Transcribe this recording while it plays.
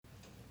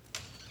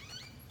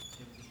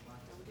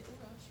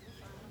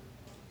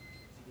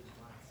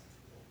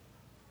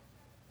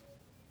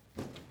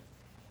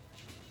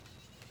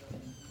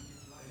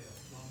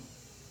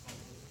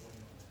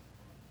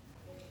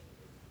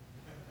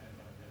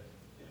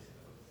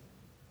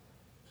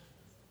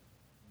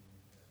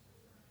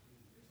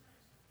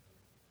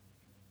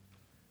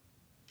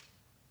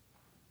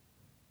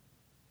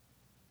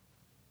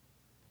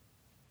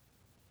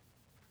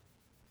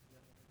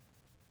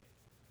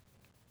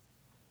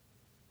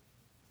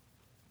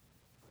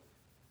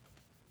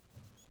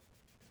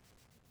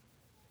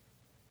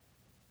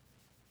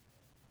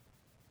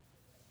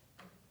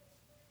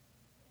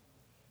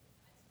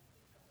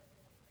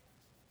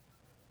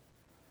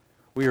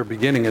We are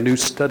beginning a new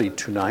study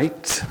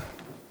tonight,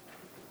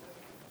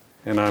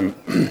 and I'm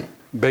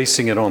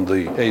basing it on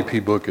the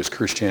AP book, Is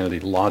Christianity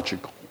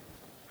Logical?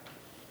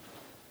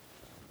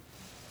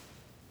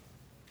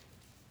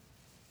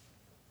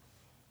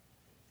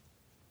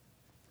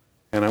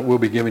 And I will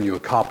be giving you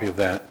a copy of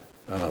that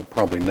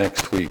probably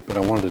next week, but I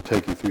wanted to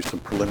take you through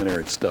some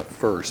preliminary stuff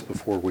first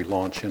before we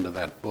launch into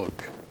that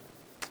book.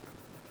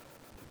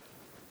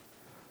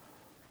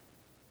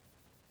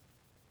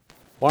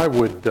 Why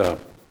would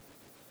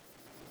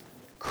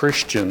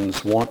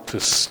Christians want to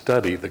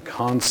study the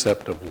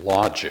concept of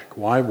logic?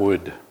 Why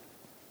would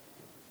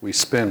we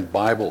spend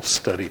Bible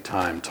study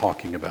time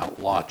talking about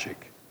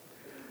logic?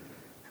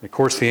 And of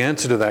course, the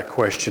answer to that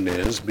question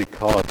is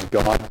because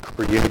God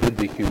created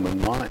the human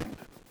mind.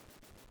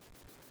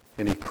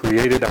 And He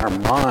created our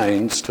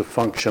minds to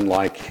function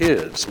like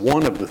His.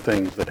 One of the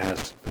things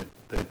that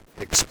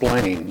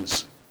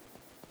explains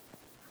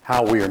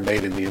how we are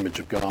made in the image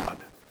of God.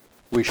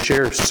 We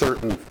share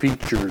certain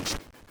features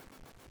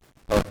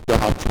of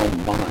God's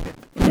own mind,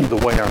 the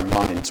way our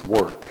minds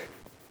work.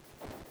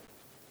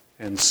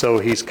 And so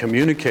He's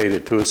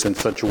communicated to us in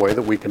such a way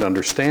that we can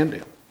understand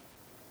Him.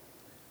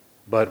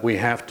 But we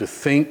have to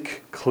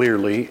think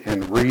clearly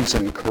and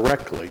reason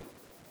correctly,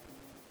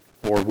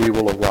 or we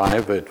will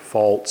arrive at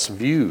false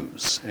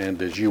views.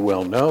 And as you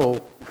well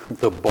know,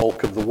 the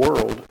bulk of the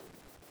world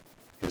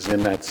is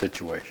in that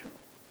situation.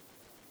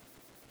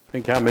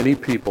 Think how many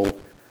people,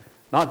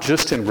 not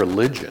just in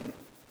religion,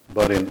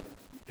 but in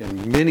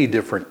many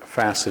different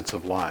facets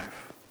of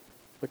life.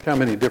 Look how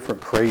many different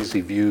crazy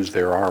views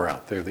there are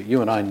out there that you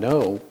and I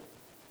know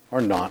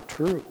are not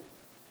true.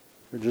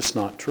 They're just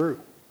not true.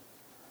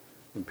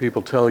 When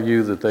people tell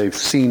you that they've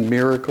seen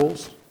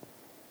miracles,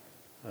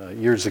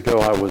 years ago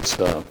I was,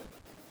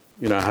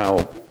 you know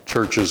how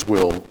churches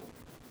will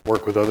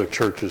work with other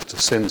churches to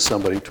send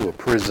somebody to a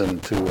prison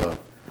to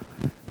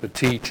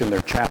teach in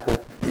their chapel.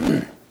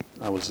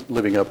 I was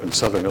living up in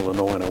southern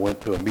Illinois and I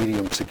went to a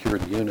medium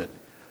security unit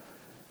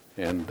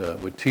and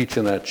would teach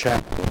in that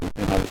chapel,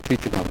 and I was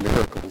teaching on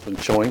miracles and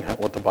showing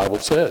what the Bible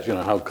says, you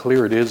know, how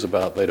clear it is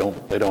about they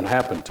don't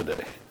happen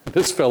today.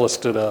 This fellow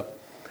stood up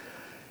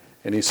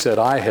and he said,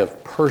 I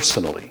have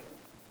personally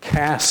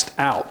cast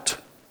out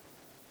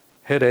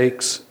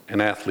headaches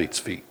and athlete's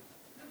feet.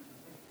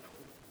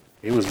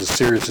 He was as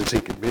serious as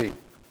he could be.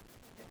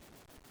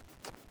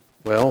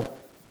 Well,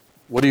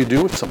 what do you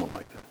do with someone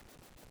like that?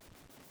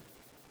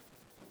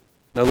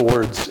 In other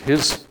words,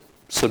 his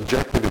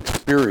subjective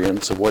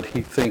experience of what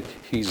he thinks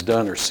he's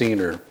done or seen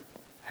or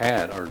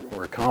had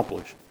or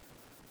accomplished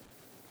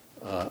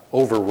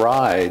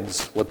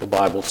overrides what the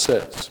Bible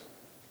says.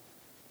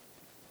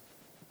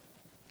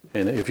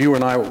 And if you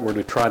and I were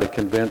to try to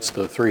convince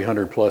the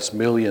 300 plus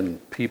million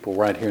people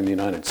right here in the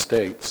United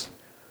States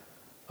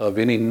of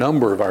any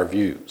number of our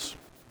views,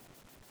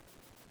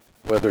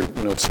 whether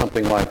it's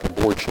something like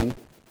abortion,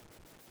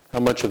 how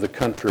much of the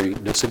country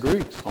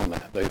disagrees on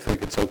that? They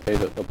think it's okay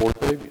to abort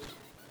babies.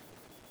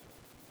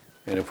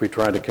 And if we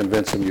try to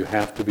convince them you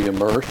have to be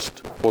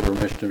immersed for the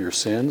remission of your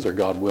sins or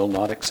God will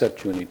not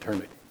accept you in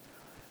eternity,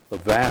 the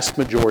vast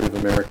majority of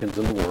Americans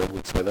in the world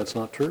would say that's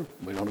not true.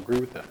 We don't agree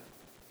with that.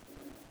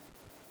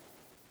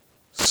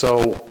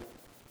 So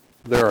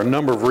there are a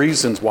number of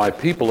reasons why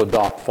people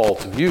adopt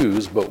false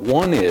views, but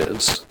one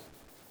is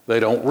they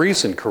don't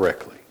reason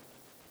correctly.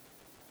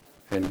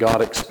 And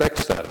God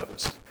expects that of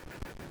us.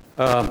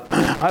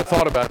 I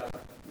thought about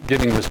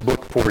getting this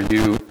book for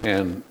you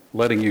and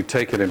letting you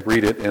take it and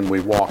read it and we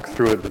walk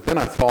through it. But then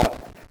I thought,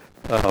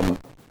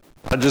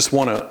 I just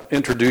want to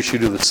introduce you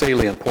to the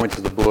salient points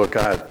of the book.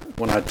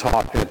 When I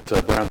taught at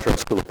Brown Trail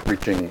School of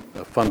Preaching,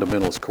 a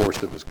fundamentals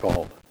course it was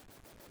called,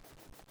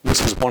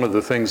 this is one of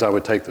the things I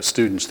would take the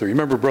students through. You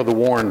remember Brother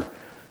Warren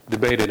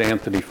debated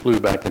Anthony Flew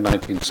back in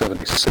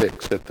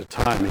 1976. At the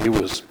time, he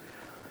was,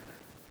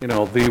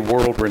 the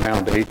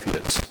world-renowned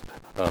atheist,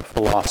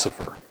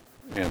 philosopher.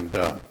 And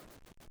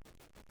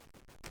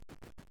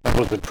that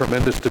was a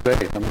tremendous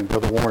debate. I mean,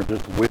 Brother Warren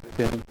just whipped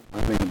him.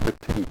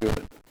 Whipped him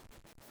good.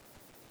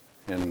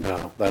 And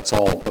that's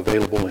all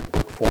available in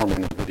book form and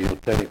in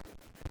videotape.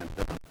 And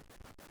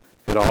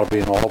it ought to be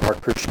in all of our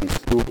Christian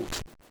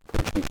schools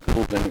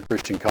and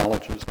Christian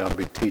colleges. Got to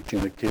be teaching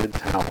the kids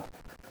how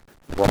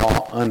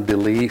raw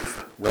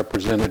unbelief,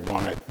 represented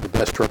by the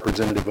best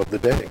representative of the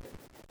day,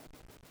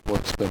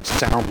 was been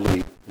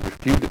soundly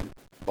refuted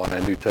by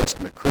a New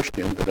Testament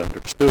Christian that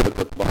understood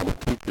what the Bible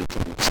teaches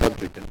on the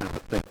subject and how to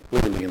think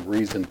clearly and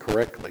reason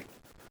correctly.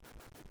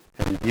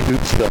 And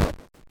used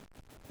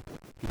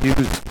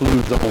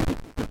Flu's own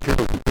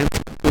material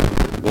against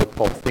a book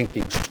called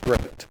Thinking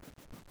Straight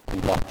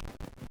on Logic.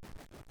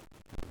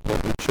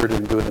 But we sure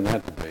didn't do it in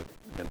that debate.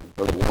 And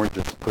Brother Warren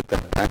just put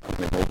that back on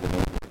him over and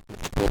over.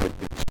 Still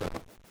against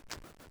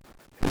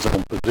his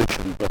own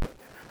position. But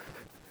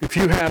if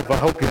you have, I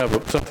hope you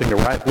have something to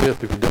write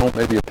with. If you don't,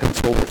 maybe a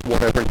pencil or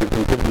whatever. You've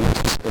been given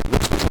this.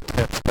 This was a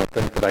test, I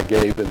think, that I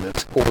gave in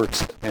this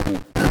course.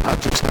 And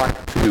I'd just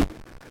like to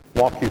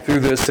walk you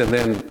through this. And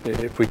then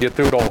if we get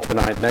through it all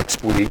tonight,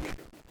 next week,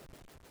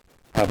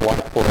 I'd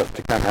like for us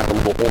to kind of have a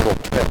little oral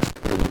test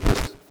where we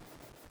just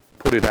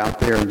put it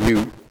out there, and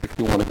you, if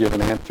you want to give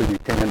an answer, you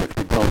can. If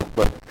you don't,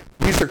 but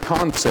these are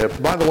concepts.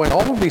 By the way,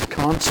 all of these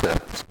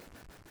concepts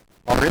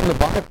are in the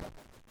Bible.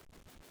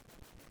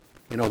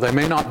 You know, they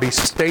may not be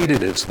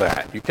stated as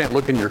that. You can't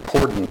look in your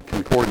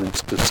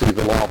concordance to see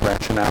the law of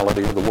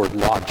rationality or the word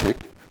logic,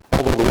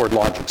 although the word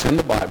logic's in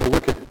the Bible.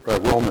 Look at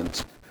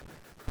Romans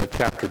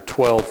chapter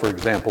 12, for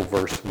example,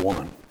 verse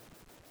 1.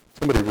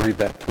 Somebody read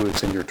that to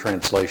us in your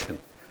translation.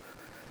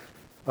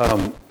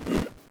 But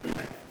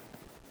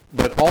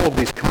all of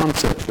these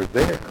concepts are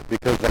there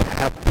because they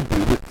have to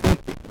do with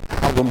thinking,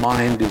 how the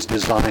mind is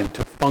designed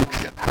to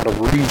function, how to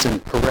reason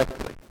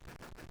correctly.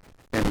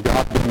 And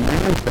God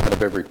demands that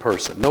of every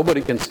person.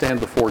 Nobody can stand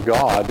before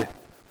God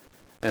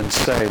and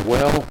say,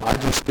 well, I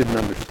just didn't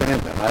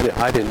understand that.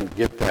 I didn't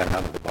get that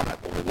out of the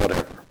Bible or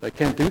whatever. They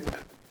can't do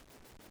that.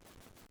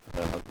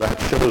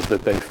 That shows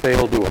that they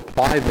fail to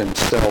apply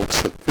themselves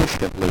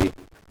sufficiently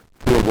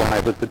to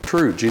arrive at the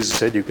truth. Jesus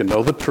said you can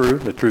know the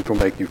truth will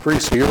make you free.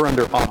 So you're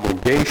under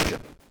obligation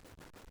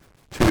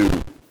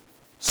to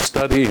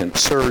study and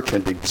search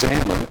and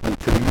examine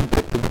until you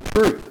get to the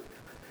truth.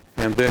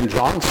 And then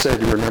John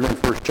said, you remember in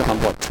 1 John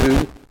 2,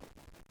 you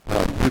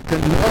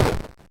can know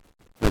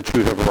that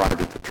you have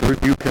arrived at the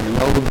truth. You can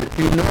know that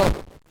you know.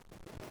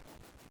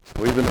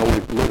 So even though we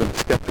live in a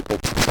skeptical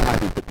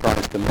society that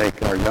tries to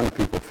make our young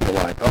people feel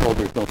like, oh,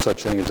 there's no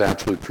such thing as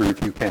absolute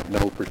truth, you can't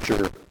know for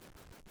sure,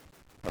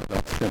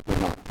 that's simply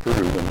not true,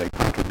 and they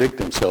contradict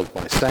themselves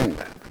by saying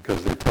that,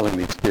 because they're telling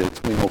these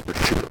kids, we know for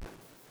sure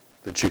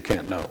that you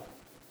can't know.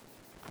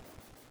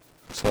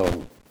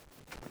 So,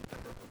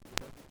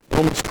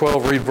 Romans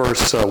 12, read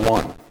verse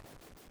 1.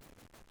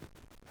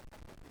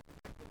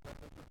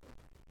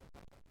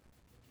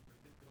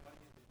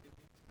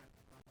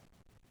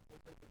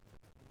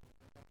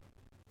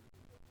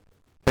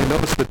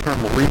 Notice the term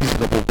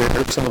reasonable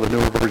there. Some of the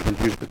newer versions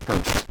use the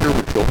term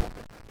spiritual.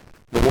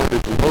 The word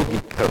is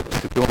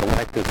logikos. If you want to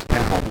write this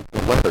down,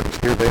 the letters,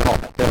 here they are.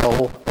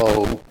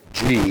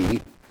 L-O-G-I-K.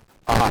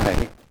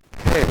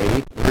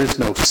 There is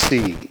no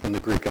C in the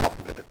Greek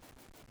alphabet.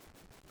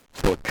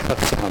 So a K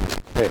sound is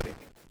K.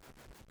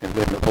 And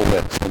then the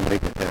O-S,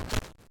 omega S.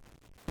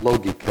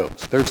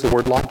 Logikos. There's the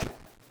word logic.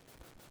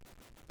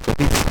 So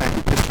he's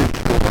saying this is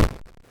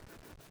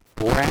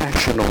your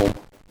rational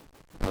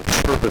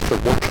service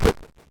of worship.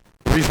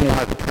 The reason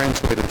why the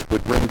translators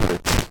would render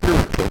it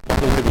spiritual, by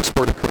the way, this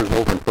word occurs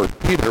over in 1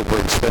 Peter,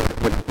 where he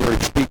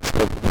speaks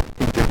of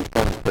King James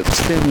calls the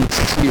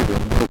sincere.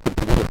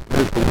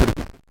 There's the word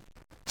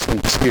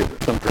sincere.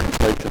 Some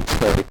translations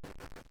say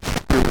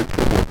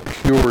spiritual or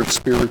pure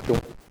spiritual.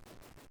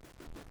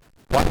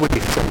 Why would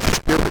he say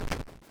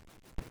spiritual?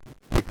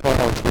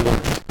 Because the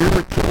word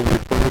spiritual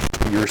refers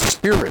to your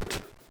spirit,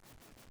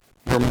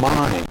 your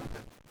mind.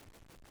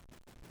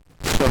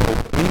 So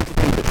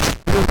anything that's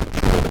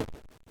spiritual,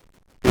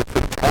 if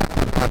it's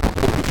talking about the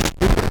Holy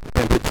Spirit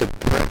and it's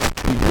addressed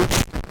to your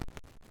spirit.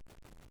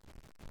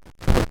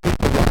 When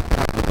people walk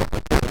out of the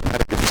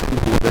charismatic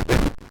assembly that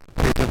then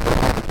raise their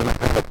arms and I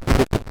had a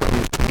beautiful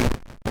praise team,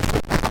 I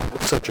said, wow, it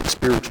was such a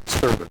spiritual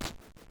service.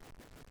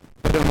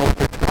 They don't know what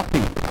they're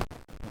talking about.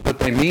 What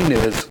they mean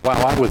is,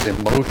 wow, I was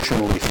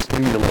emotionally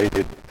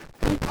stimulated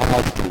and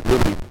caused to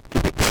really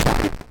get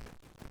excited.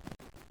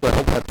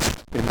 Well,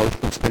 that's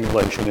emotional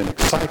stimulation and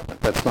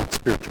excitement. That's not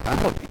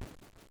spirituality.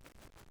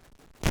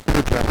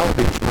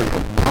 Spirituality is where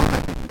your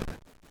mind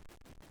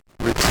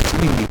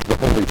receives the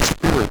Holy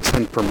Spirit's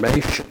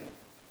information,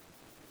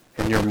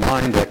 and your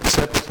mind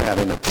accepts that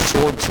and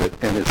absorbs it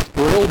and is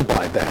thrilled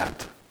by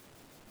that.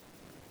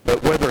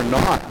 But whether or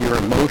not your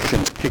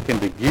emotions kick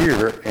into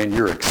gear and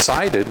you're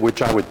excited,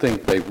 which I would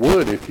think they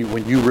would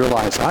when you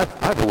realize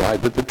I've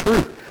arrived at the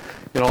truth.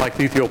 You know, like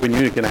the Ethiopian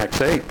eunuch in Acts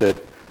 8, that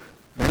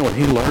man, when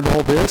he learned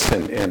all this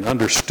and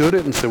understood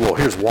it and said, well,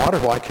 here's water,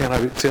 why can't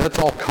I? See, that's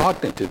all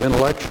cognitive,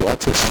 intellectual.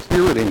 That's a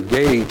spirit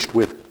engaged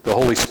with the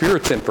Holy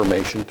Spirit's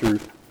information through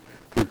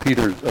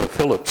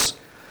Philip's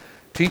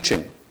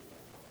teaching.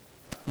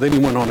 Then he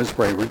went on his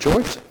way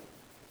rejoicing.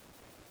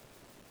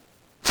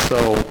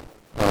 So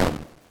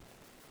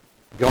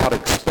God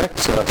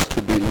expects us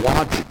to be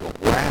logical,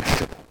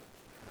 rational.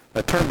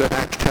 Now turn to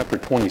Acts chapter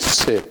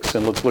 26,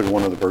 and let's look at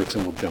one of the verses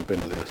and we'll jump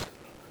into this.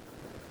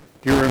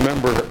 Do you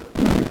remember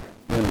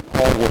when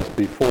Paul was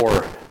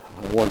before,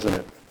 wasn't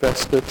it,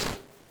 Festus?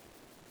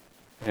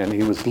 And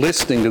he was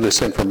listening to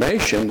this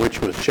information, which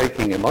was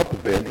shaking him up a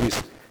bit.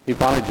 He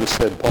finally just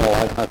said, Paul,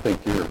 I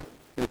think you're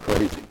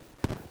crazy.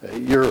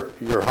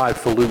 Your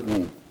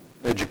highfalutin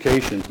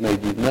education's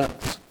made you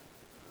nuts.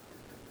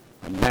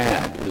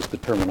 Mad is the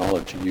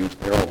terminology used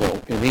there,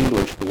 although in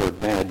English the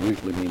word mad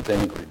usually means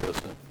angry,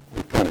 doesn't it?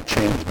 We've kind of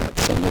changed that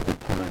some over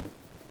time.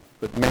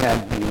 But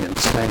mad meaning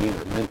insane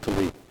or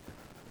mentally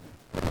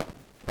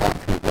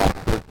off your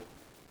rocker.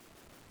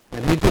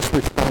 And he just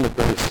responded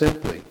very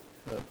simply,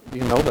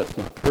 you know that's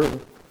not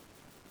true.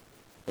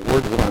 The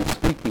words that I'm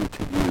speaking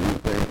to you,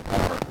 they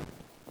are.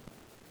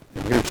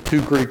 And here's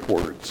two Greek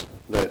words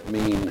that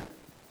mean,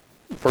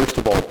 first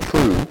of all,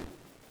 true.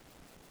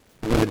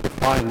 We're going to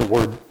define find the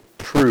word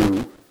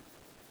true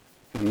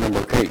in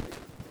number 8.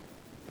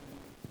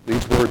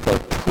 These words are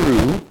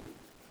true,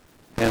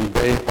 and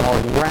they are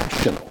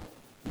rational.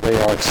 They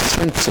are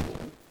sensible.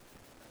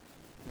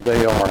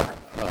 They are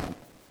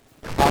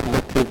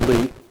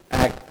cognitively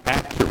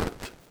accurate.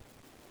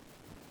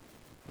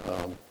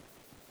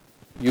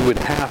 You would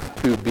have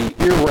to be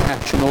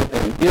irrational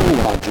and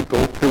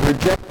illogical to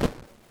reject them.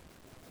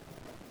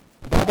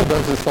 The Bible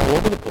does this all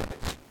over the place.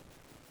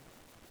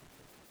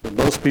 But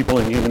most people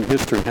in human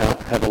history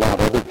have allowed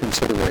other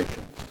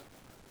considerations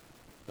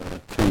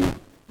to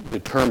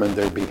determine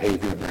their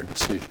behavior and their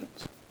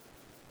decisions.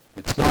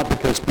 It's not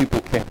because people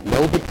can't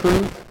know the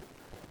truth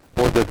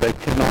or that they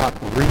cannot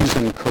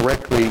reason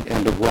correctly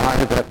and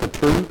arrive at the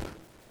truth.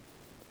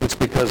 It's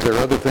because there are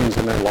other things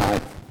in their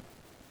life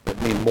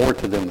that mean more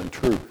to them than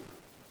truth.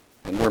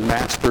 And we're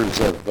masters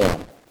of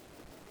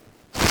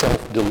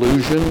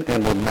self-delusion,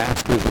 and we're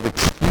masters of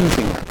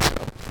excusing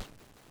ourselves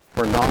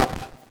for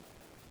not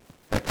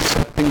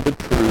accepting the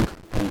truth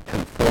and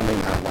conforming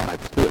our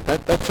lives to it.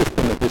 That's just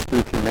been the history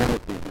of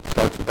humanity. It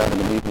starts with Adam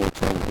and Eve,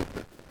 works over with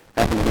it.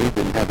 Adam and Eve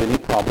didn't have any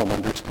problem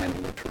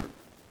understanding the truth.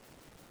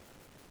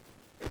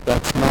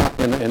 That's not,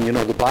 and you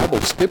know, the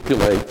Bible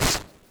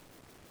stipulates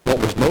what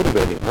was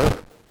motivating her.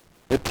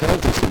 It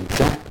tells us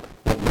exactly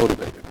what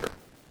motivated her.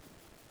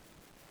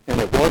 And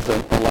it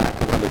wasn't a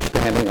lack of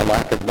understanding, a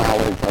lack of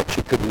knowledge, like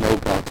she couldn't know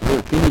God's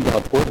word. She knew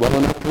God's word well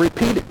enough to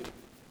repeat it.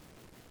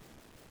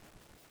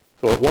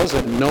 So it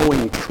wasn't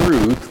knowing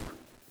truth,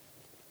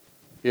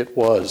 it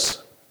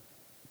was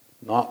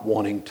not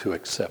wanting to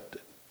accept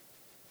it.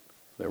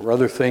 There were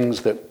other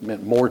things that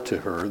meant more to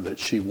her that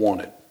she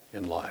wanted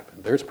in life.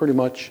 And there's pretty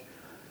much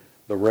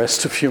the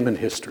rest of human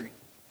history.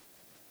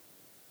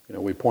 You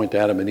know, we point to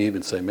Adam and Eve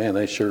and say, man,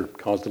 they sure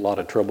caused a lot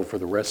of trouble for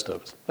the rest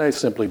of us. They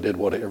simply did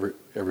what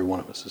every one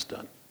of us has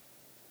done.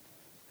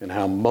 And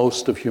how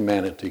most of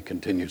humanity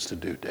continues to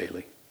do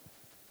daily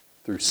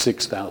through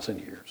 6,000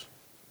 years.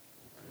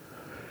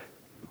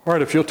 All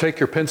right, if you'll take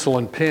your pencil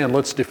and pen,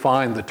 let's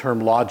define the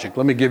term logic.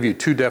 Let me give you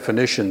 2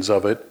 definitions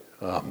of it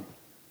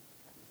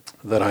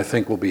that I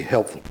think will be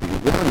helpful to you.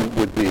 One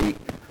would be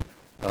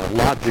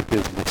logic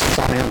is the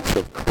science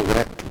of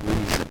correct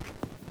reasoning.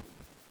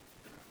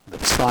 The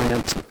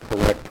science of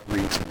correct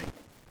reasoning.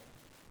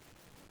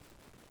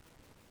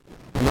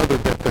 Another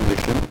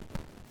definition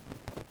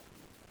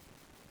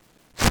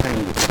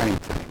saying the same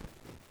thing.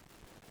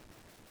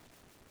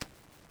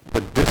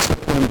 The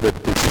discipline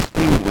that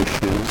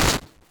distinguishes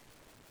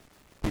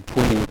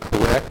between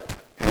correct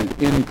and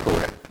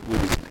incorrect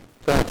reasoning.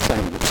 That's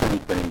saying the same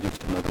thing,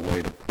 just another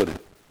way to put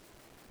it.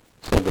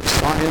 So the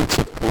science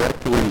of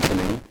correct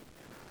reasoning,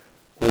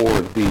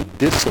 or the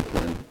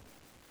discipline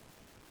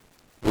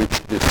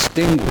which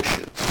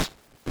distinguishes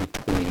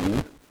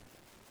between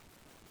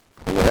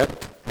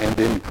correct and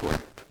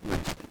incorrect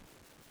reasoning.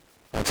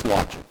 That's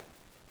logic.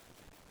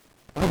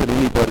 Why would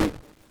anybody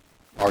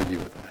argue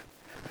with that?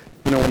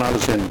 You know, when I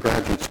was in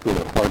graduate school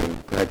at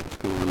Harding, graduate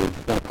school of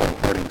religion, now called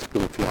Harding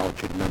School of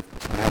Theology in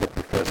Memphis, I had a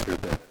professor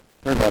that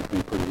turned out to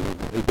be pretty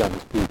liberal. He got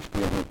his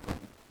PhD from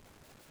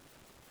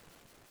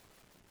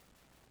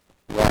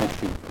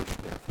Rice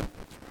University, I think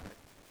that's right.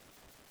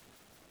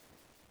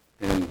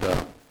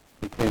 And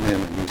he came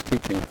in and he was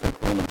teaching, I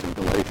think, Romans and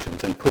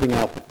Galatians, and putting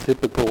out the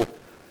typical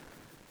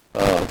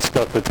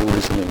stuff that's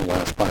arisen in the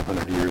last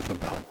 500 years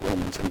about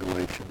Romans and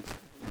Galatians.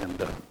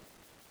 And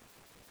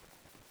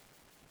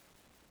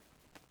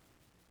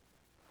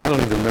I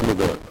don't even remember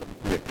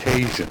the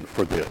occasion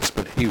for this,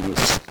 but he was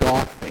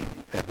scoffing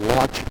at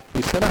logic.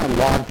 He said our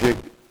logic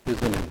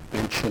is an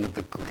invention of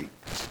the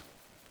Greeks.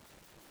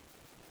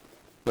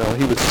 Well,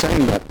 he was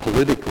saying that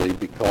politically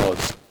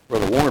because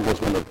Brother Warren was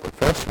one of the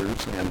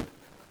professors, and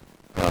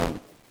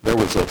there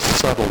was a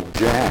subtle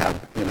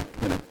jab in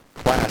a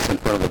class in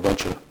front of a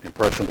bunch of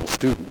impressionable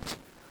students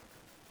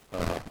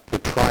to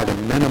try to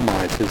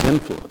minimize his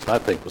influence, I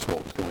think was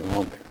what was going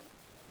on there.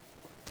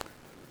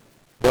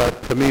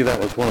 But to me, that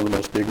was one of the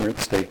most ignorant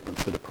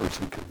statements that a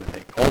person could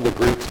make. All the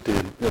Greeks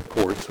did, of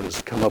course,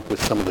 was come up with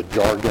some of the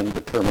jargon,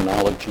 the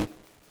terminology.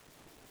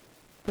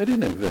 They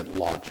didn't invent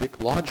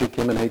logic. Logic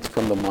emanates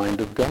from the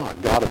mind of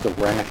God. God is a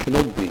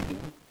rational being,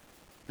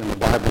 and the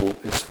Bible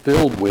is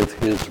filled with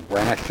his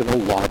rational,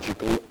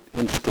 logical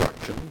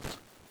instructions.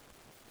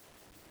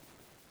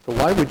 So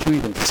why would you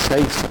even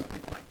say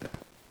something like that?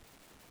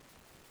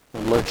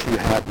 Unless you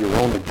have your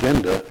own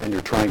agenda and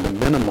you're trying to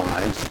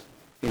minimize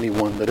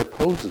anyone that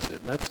opposes it.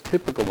 And that's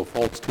typical of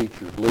false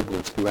teachers,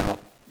 liberals throughout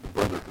the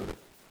brotherhood.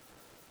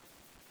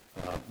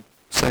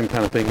 Same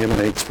kind of thing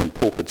emanates from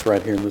pulpits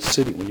right here in the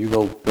city. When you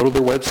go to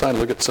their website and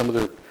look at some of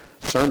their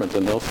sermons,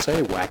 and they'll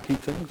say wacky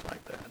things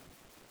like that.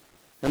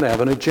 And they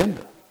have an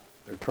agenda.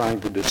 They're trying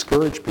to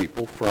discourage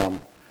people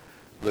from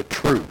the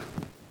truth.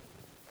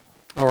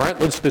 All right,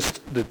 let's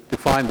just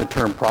define the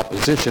term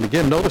proposition.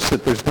 Again, notice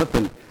that there's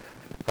nothing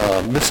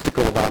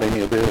mystical about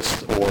any of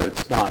this, or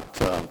it's not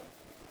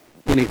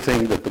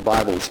anything that the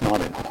Bible is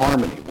not in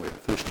harmony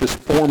with. There's just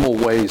formal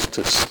ways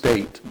to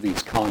state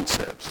these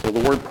concepts. So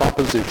the word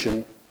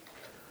proposition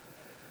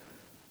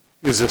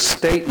is a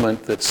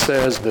statement that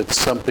says that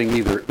something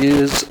either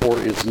is or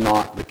is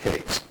not the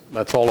case.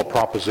 That's all a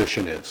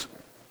proposition is.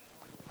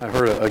 I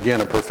heard,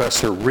 again, a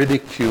professor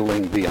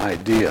ridiculing the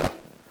idea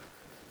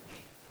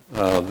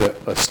that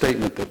a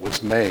statement that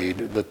was made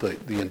that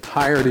the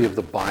entirety of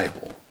the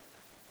Bible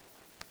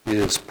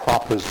is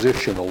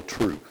propositional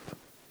truth.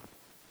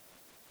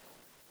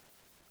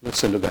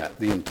 Listen to that.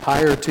 The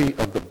entirety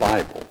of the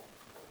Bible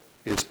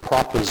is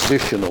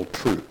propositional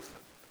truth.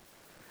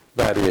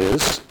 That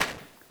is,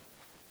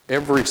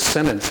 every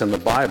sentence in the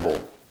Bible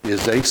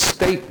is a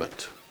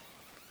statement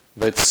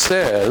that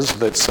says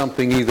that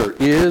something either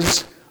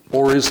is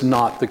or is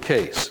not the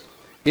case.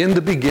 In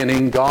the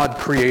beginning, God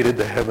created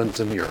the heavens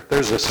and the earth.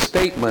 There's a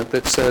statement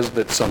that says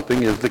that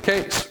something is the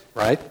case,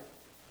 right?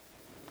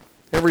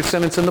 Every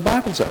sentence in the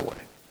Bible's that way.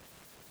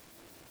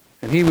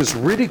 And he was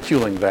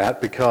ridiculing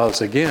that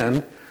because,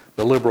 again,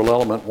 the liberal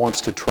element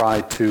wants to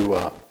try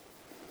to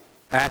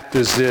act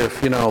as if,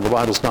 the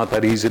Bible's not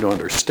that easy to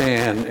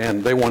understand,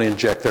 and they want to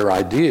inject their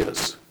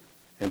ideas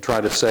and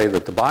try to say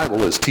that the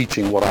Bible is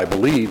teaching what I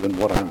believe and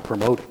what I'm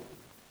promoting.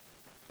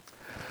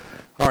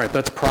 All right,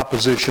 that's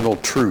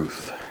propositional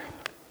truth.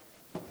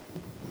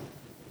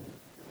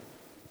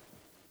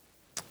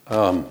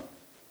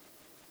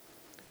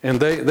 And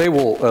they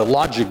will,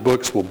 logic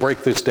books will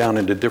break this down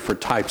into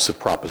different types of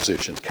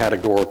propositions,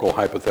 categorical,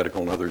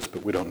 hypothetical, and others,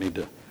 but we don't need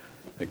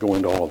to go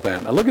into all of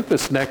that. Now look at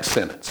this next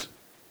sentence.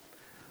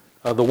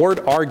 The word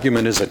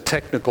argument is a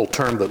technical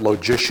term that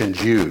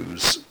logicians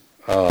use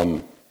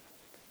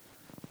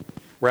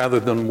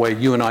rather than the way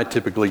you and I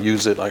typically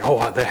use it, like,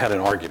 oh, they had an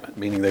argument,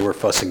 meaning they were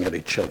fussing at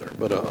each other.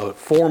 But a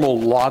formal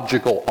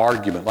logical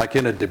argument, like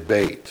in a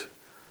debate,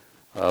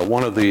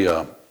 one of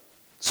the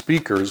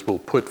speakers will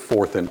put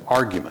forth an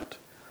argument.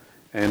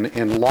 And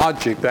in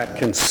logic, that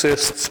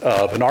consists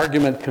of, an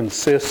argument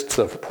consists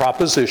of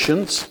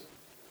propositions.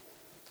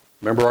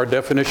 Remember our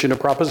definition of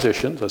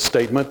propositions, a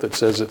statement that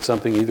says that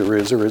something either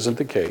is or isn't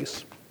the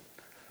case.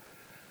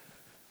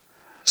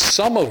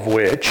 Some of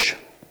which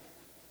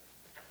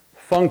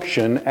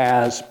function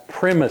as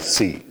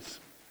premises.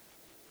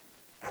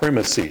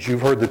 Premises.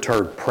 You've heard the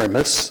term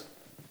premise.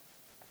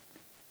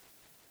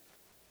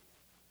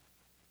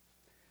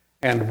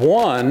 And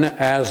one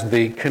as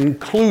the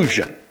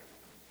conclusion.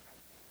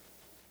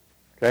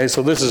 Okay,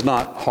 so this is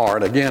not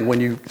hard. Again, when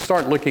you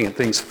start looking at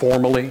things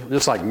formally,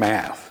 just like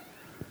math,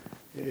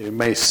 it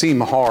may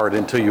seem hard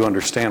until you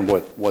understand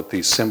what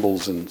these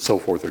symbols and so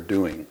forth are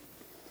doing.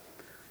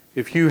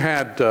 If you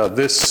had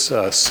this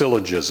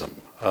syllogism,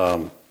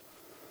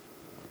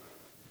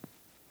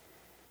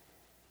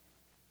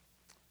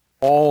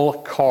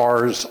 all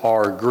cars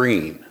are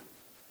green.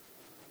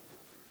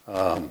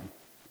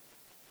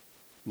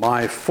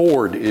 My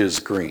Ford is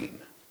green.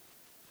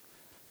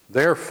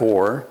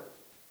 Therefore,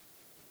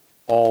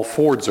 all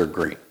Fords are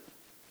green.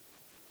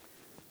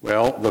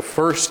 Well, the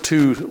first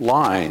two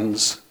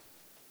lines,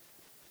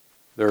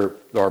 there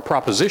are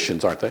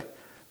propositions, aren't they?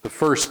 The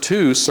first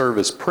two serve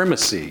as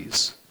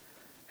premises,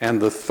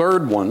 and the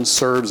third one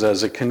serves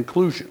as a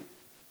conclusion.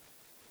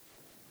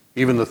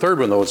 Even the third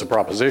one, though, is a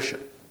proposition.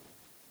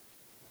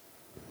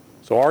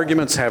 So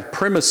arguments have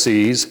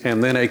premises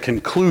and then a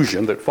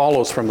conclusion that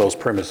follows from those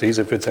premises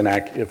if it's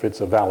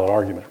a valid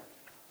argument,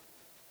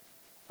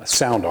 a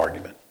sound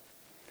argument.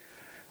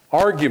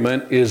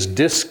 Argument is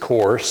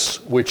discourse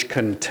which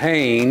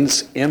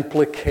contains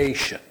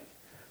implication.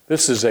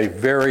 This is a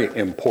very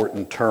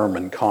important term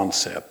and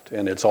concept,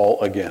 and it's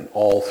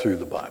all through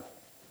the Bible.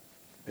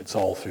 It's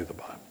all through the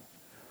Bible.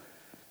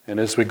 And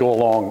as we go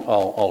along,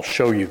 I'll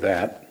show you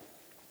that.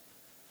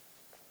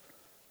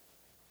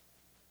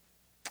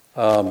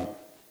 Well,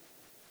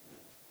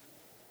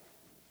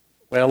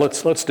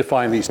 let's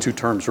define these two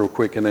terms real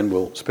quick, and then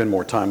we'll spend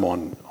more time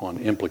on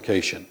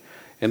implication.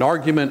 An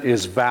argument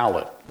is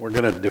valid. We're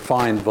going to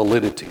define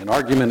validity. An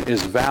argument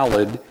is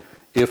valid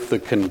if the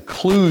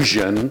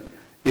conclusion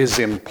is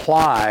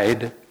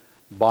implied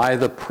by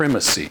the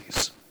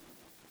premises.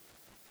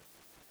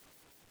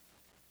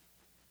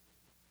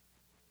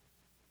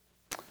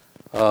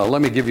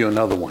 Let me give you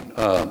another one.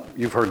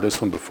 You've heard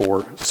this one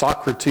before.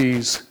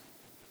 Socrates,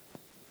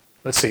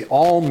 let's see,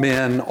 all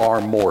men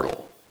are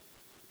mortal.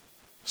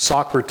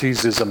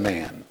 Socrates is a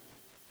man.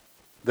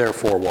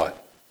 Therefore what?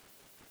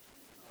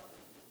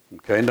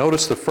 Okay,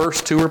 notice the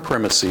first two are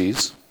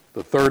premises.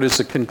 The third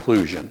is a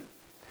conclusion.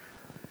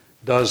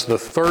 Does the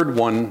third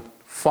one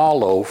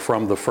follow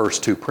from the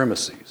first two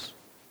premises?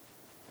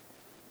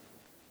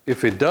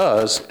 If it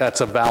does, that's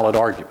a valid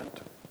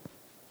argument.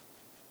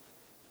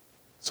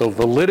 So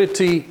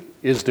validity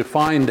is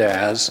defined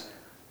as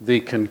the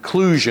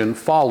conclusion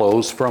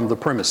follows from the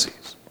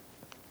premises.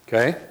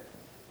 Okay?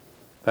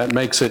 That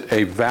makes it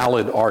a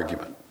valid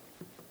argument.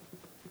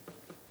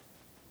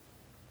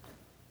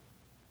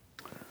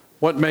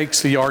 What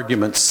makes the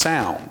argument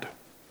sound?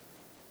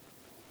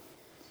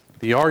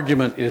 The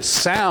argument is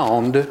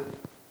sound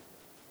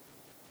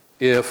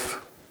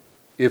if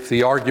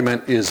the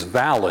argument is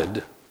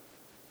valid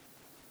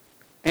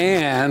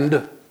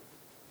and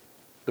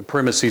the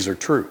premises are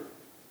true.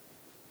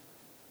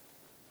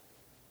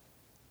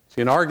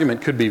 See, an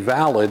argument could be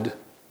valid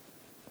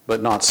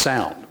but not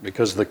sound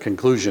because the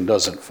conclusion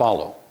doesn't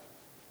follow.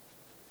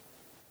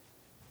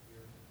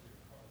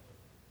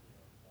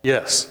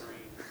 Yes,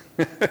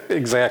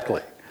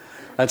 exactly.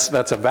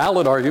 That's a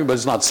valid argument, but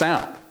it's not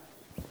sound.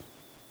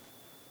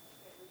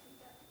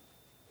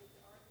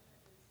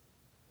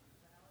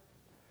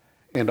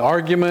 An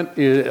argument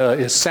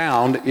is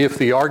sound if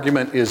the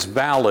argument is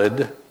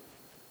valid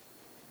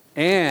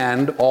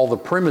and all the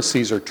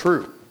premises are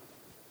true.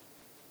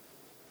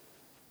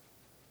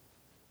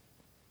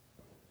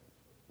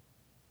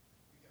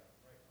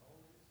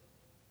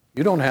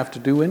 You don't have to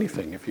do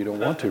anything if you don't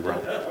want to,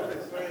 Ron.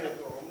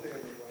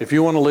 If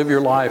you want to live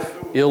your life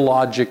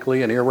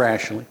illogically and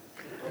irrationally,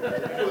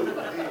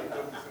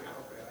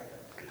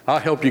 I'll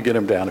help you get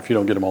them down if you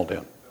don't get them all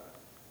down.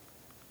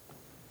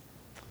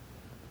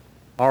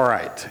 All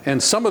right.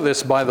 And some of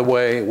this, by the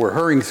way, we're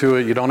hurrying through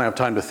it. You don't have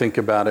time to think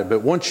about it.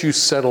 But once you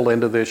settle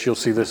into this, you'll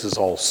see this is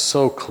all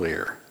so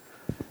clear.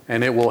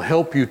 And it will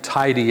help you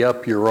tidy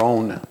up your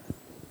own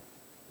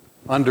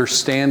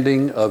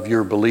understanding of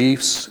your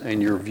beliefs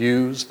and your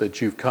views that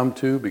you've come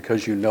to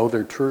because you know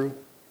they're true.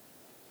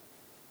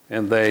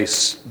 And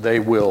they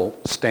will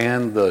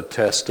stand the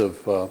test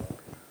of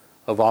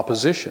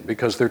opposition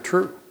because they're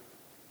true.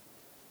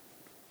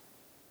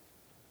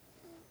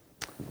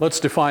 Let's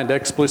define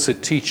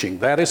explicit teaching.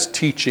 That is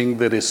teaching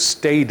that is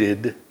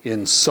stated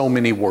in so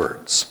many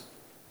words.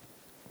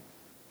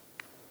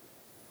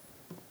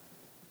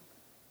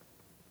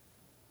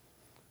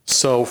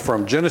 So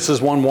from Genesis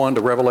 1:1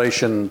 to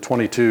Revelation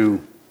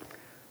 22,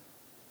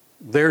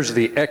 there's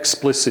the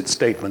explicit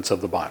statements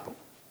of the Bible.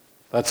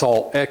 That's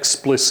all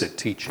explicit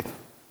teaching.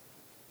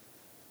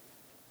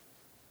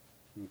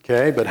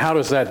 Okay, but how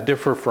does that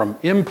differ from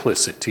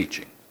implicit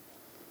teaching?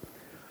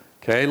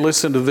 Okay,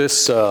 listen to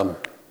this,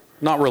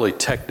 not really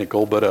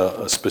technical, but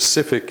a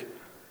specific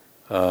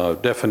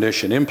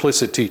definition.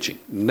 Implicit teaching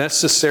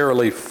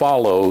necessarily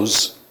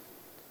follows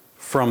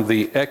from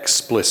the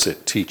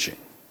explicit teaching.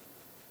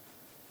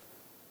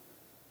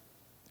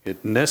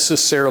 It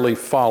necessarily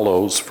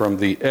follows from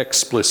the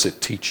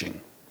explicit teaching.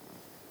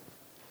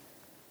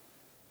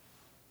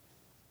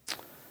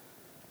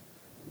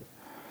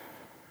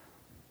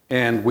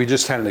 And we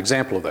just had an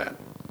example of that.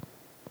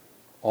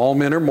 All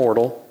men are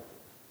mortal.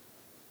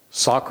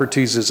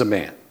 Socrates is a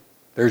man.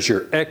 There's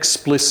your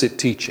explicit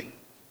teaching.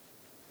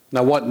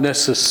 Now, what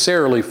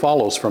necessarily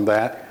follows from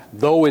that,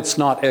 though it's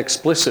not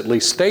explicitly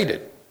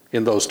stated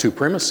in those two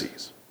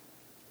premises?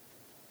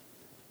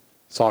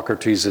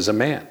 Socrates is a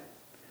man.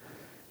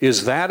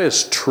 Is that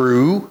as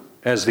true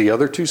as the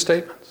other two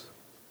statements?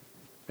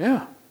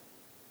 Yeah.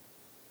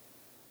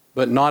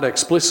 But not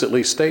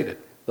explicitly stated.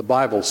 The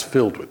Bible's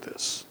filled with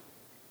this.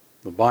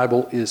 The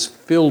Bible is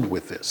filled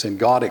with this, and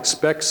God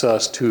expects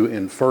us to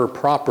infer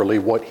properly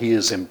what He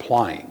is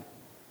implying.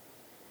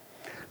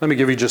 Let me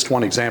give you just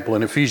one example.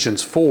 In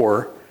Ephesians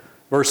 4,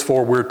 verse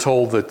 4, we're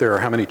told that there are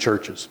how many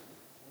churches?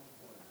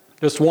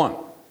 Just one.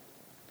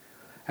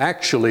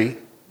 Actually,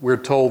 we're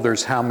told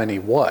there's how many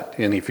what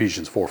in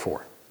Ephesians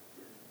 4:4?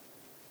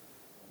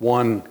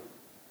 One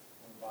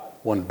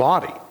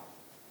body.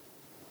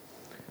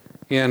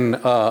 In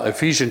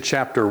Ephesians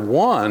chapter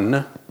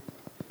 1,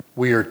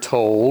 we are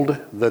told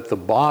that the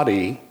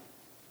body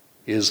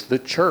is the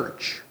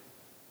church.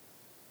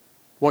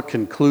 What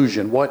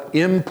conclusion, what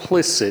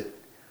implicit,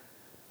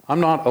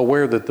 I'm not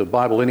aware that the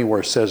Bible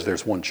anywhere says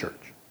there's one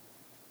church.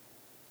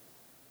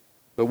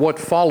 But what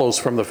follows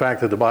from the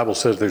fact that the Bible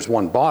says there's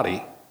one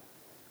body,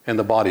 and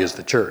the body is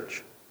the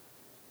church?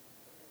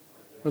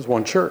 There's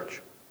one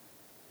church.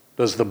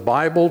 Does the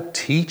Bible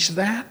teach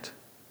that?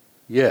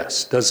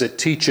 Yes. Does it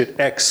teach it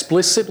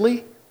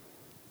explicitly?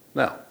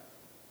 No.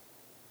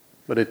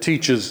 But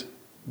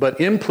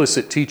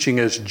implicit teaching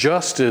is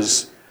just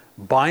as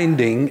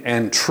binding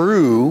and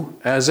true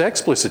as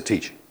explicit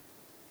teaching.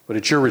 But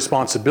it's your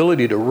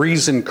responsibility to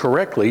reason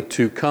correctly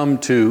to come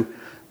to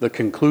the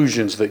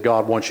conclusions that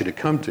God wants you to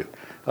come to.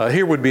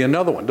 Here would be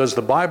another one. Does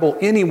the Bible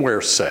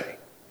anywhere say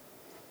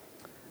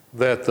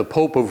that the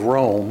Pope of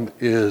Rome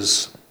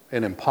is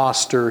an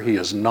imposter? He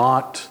is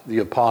not the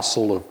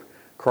apostle of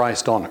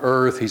Christ on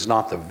earth. He's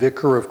not the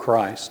vicar of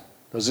Christ.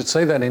 Does it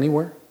say that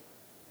anywhere?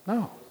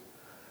 No.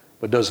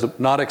 But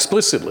not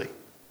explicitly.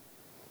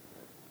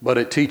 But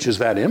it teaches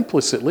that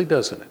implicitly,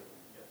 doesn't it?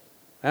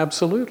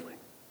 Absolutely.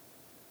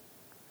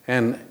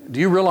 And do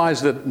you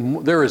realize that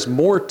there is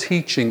more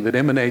teaching that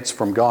emanates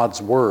from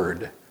God's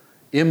Word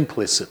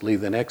implicitly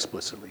than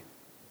explicitly?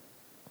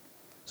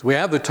 So we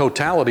have the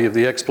totality of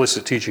the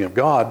explicit teaching of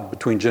God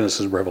between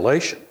Genesis and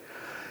Revelation.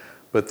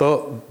 But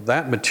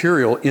that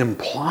material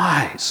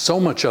implies so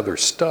much other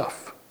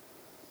stuff.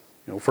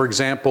 For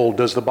example,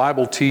 does the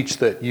Bible teach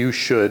that you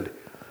should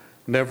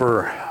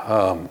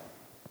never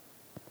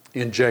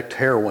inject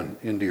heroin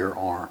into your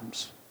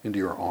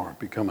arm,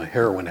 become a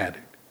heroin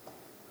addict?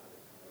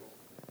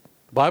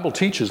 The Bible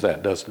teaches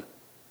that, doesn't it?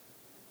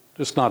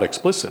 Just not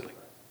explicitly.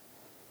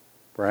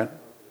 Brad?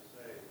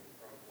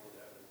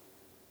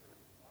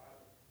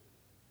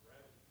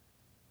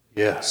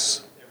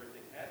 Yes.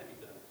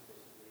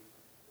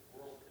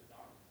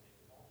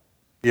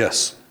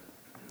 Yes.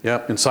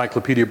 Yep.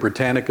 Encyclopedia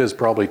Britannica is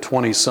probably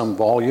 20-some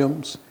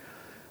volumes.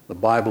 The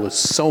Bible is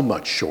so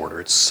much shorter.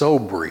 It's so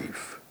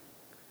brief.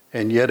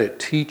 And yet it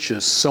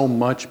teaches so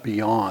much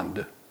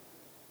beyond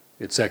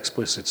its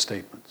explicit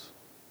statements.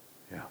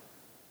 Yeah.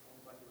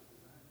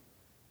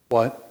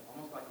 What?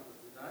 Almost like it was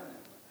designed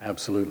that way.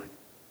 Absolutely.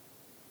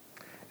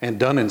 And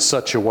done in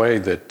such a way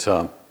that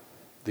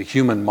the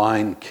human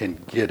mind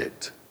can get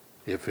it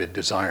if it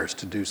desires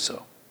to do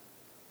so.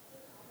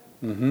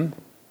 Mm-hmm. We learn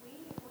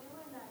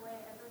that way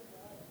every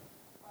day,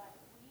 but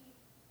we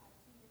as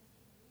humans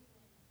can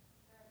reason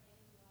through our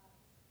daily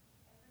lives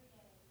every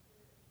day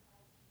through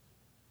inside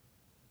teaching,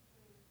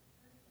 through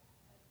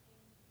that of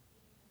things we see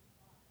in the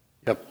lives.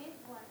 Yep. Kids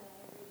learn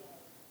that every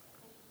day.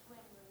 It's just when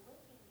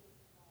religion gets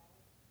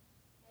involved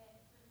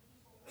that certain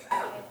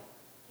people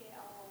get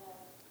all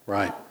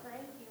Right.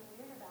 crazy and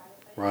weird about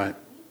it. But Right.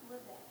 we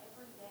live that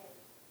every day.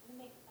 We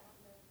make sound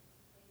judgments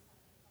based on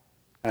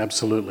inside.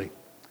 Absolutely.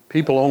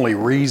 People only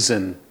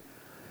reason,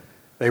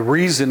 they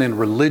reason in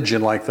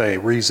religion like they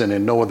reason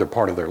in no other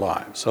part of their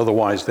lives.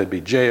 Otherwise, they'd be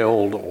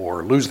jailed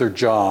or lose their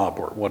job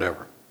or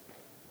whatever.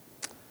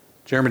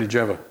 Jeremy, did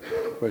you have a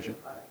question?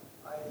 That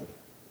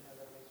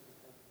makes me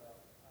think about,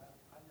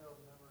 I know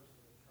members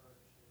of the church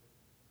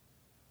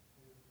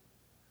who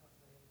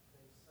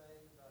they say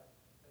that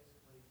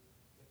basically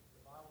if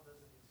the Bible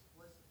doesn't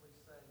explicitly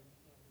say you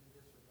can't do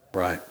this or that,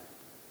 Right.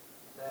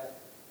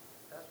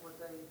 that's what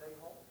they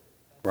hold.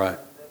 Right.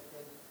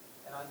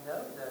 And I know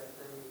that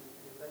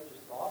if they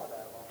just thought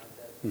about it long enough,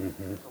 that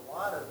Mm-hmm. there's a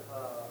lot of,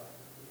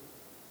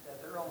 that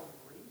their own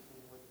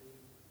reasoning would be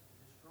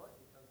destroyed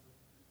because of,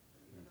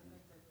 even the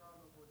things they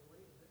probably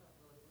believe, they're not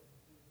really putting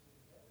two and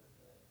two together,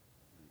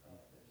 that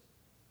there's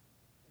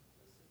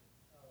implicit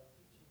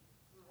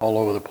teaching.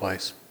 All over the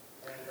place.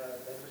 And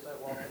they just say,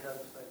 well, it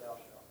doesn't say thou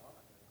shalt not.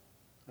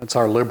 That's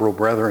our liberal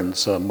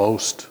brethren's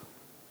most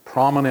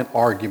prominent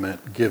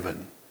argument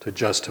given to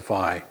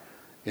justify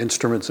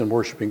instruments in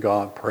worshiping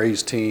God,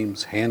 praise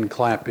teams, hand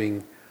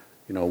clapping,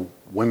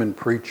 women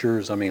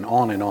preachers, on and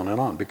on and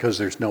on, because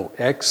there's no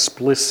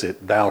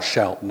explicit thou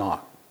shalt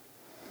not.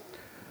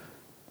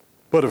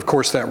 But of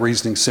course that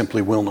reasoning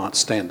simply will not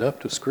stand up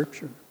to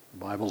Scripture. The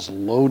Bible's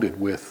loaded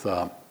with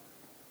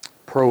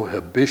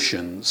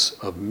prohibitions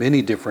of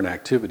many different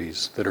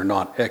activities that are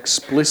not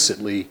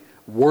explicitly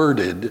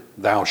worded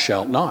thou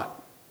shalt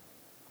not.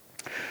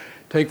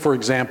 Take, for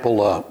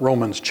example,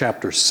 Romans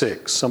chapter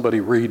 6. Somebody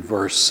read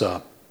verse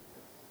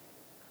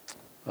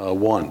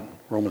 1,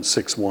 Romans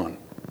 6:1. What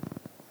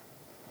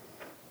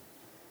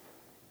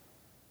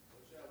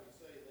shall we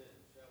say then?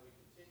 Shall we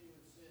continue in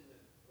sin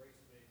that grace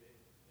may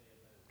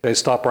abound? Okay,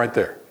 stop right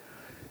there.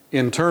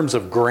 In terms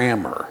of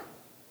grammar,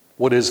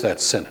 what is that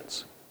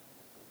sentence?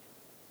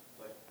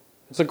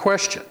 It's a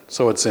question.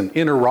 So it's an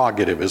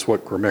interrogative is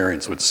what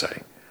grammarians would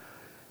say.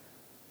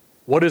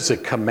 What is a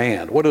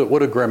command? What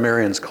do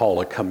grammarians call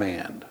a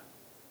command?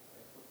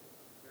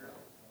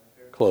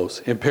 Close.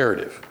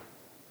 Imperative.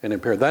 An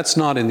imperative. That's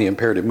not in the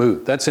imperative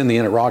mood. That's in the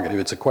interrogative.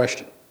 It's a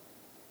question.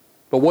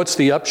 But what's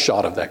the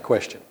upshot of that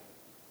question?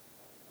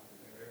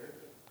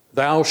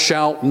 Thou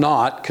shalt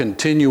not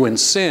continue in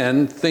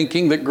sin,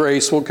 thinking that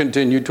grace will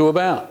continue to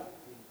abound.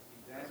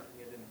 He's asking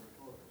it in a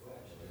rhetorical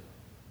fashion.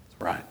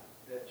 Right.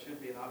 That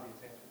should be an obvious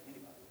answer to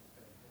anybody.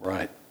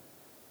 Right.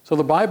 So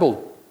the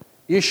Bible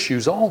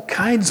issues all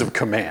kinds of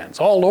commands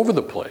all over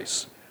the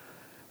place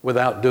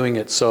without doing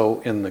it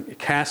so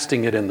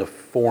casting it in the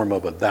form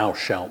of a thou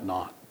shalt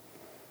not.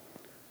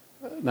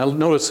 Now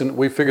notice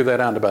we figured that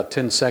out in about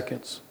 10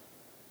 seconds.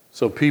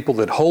 So people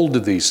that hold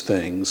to these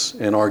things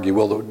and argue,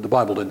 well, the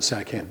Bible didn't say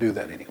I can't do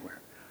that anywhere.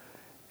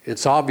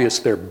 It's obvious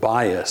they're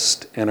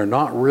biased and are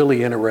not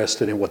really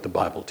interested in what the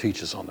Bible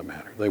teaches on the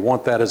matter. They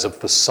want that as a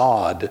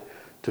facade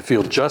to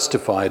feel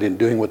justified in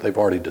doing what they've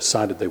already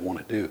decided they want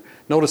to do.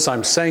 Notice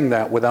I'm saying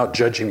that without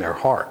judging their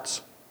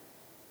hearts.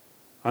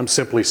 I'm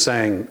simply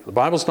saying the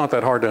Bible's not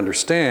that hard to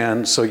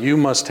understand, so you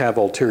must have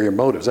ulterior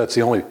motives. That's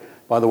the only,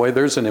 by the way,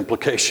 there's an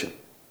implication.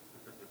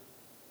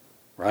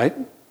 Right?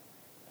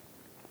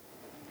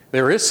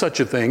 There is such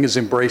a thing as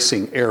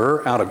embracing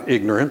error out of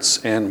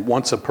ignorance, and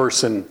once a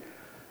person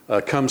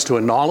comes to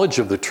a knowledge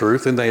of the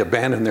truth, and they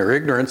abandon their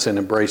ignorance and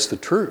embrace the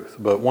truth.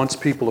 But once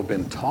people have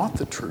been taught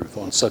the truth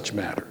on such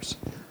matters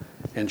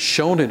and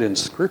shown it in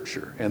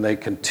Scripture, and they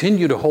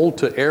continue to hold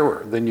to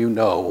error, then you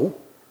know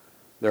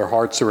their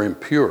hearts are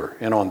impure.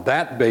 And on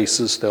that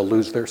basis, they'll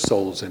lose their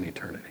souls in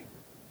eternity.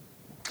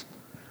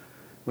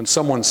 When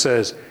someone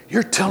says,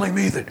 you're telling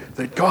me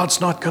that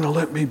God's not going to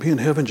let me be in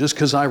heaven just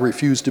because I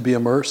refuse to be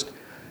immersed?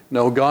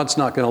 No, God's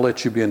not going to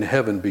let you be in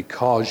heaven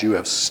because you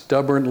have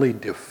stubbornly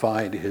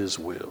defied His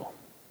will.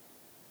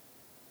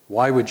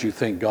 Why would you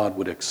think God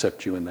would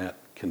accept you in that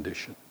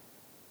condition?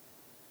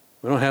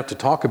 We don't have to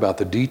talk about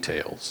the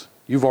details.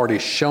 You've already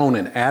shown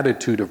an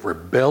attitude of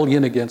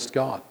rebellion against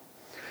God.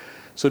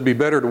 So it'd be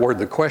better to word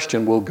the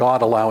question, will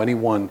God allow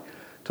anyone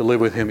to live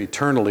with Him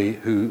eternally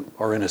who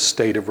are in a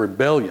state of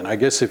rebellion? I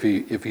guess if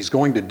He's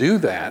going to do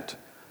that,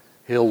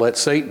 He'll let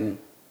Satan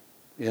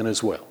in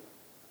as well.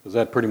 Because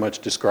that pretty much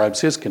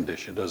describes his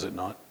condition, does it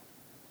not?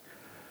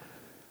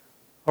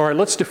 All right,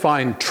 let's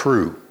define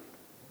true.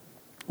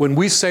 When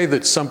we say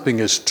that something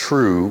is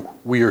true,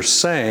 we are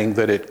saying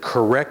that it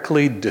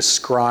correctly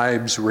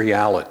describes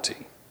reality.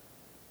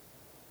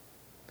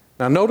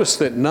 Now notice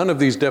that none of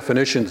these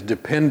definitions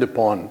depend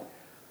upon,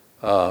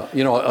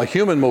 a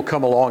human will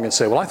come along and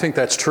say, well, I think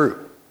that's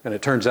true. And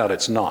it turns out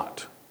it's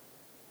not.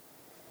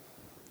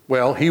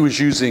 Well, he was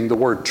using the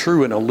word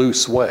true in a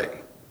loose way.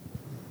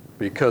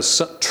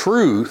 Because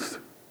truth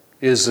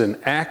is an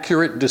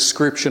accurate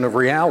description of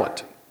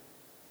reality.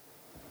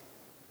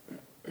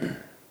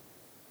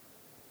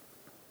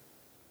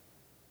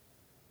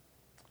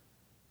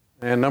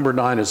 And number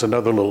 9 is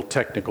another little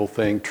technical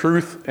thing.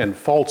 Truth and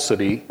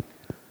falsity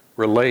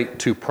relate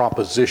to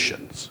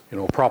propositions.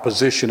 A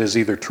proposition is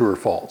either true or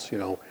false.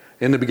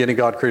 In the beginning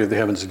God created the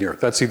heavens and the earth.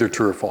 That's either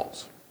true or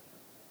false.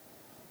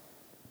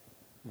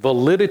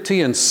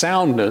 Validity and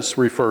soundness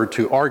refer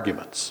to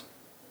arguments.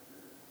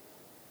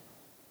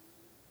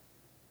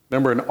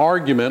 Remember, an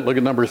argument, look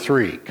at number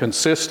 3,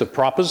 consists of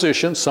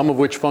propositions, some of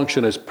which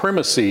function as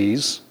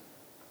premises,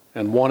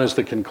 and one is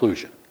the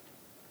conclusion.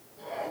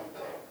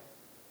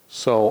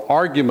 So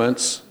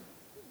arguments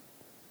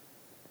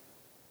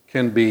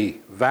can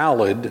be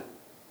valid,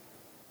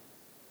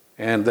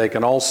 and they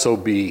can also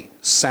be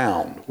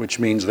sound, which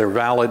means they're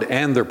valid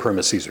and their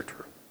premises are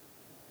true.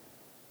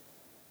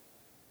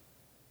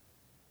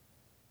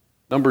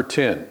 Number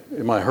 10,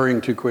 am I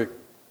hurrying too quick?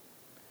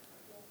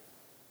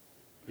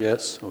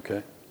 Yes?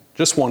 Okay.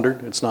 Just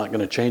wondered. It's not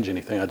going to change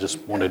anything. I just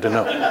wanted to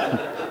know.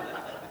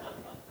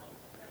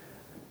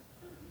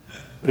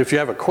 But if you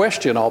have a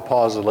question, I'll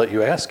pause and let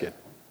you ask it.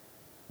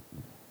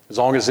 As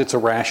long as it's a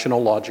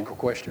rational, logical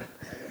question.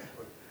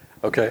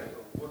 Okay.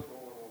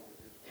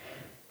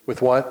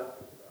 With what?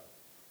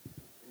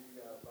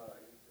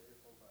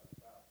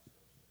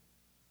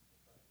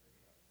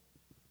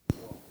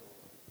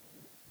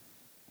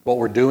 What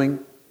we're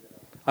doing?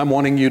 I'm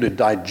wanting you to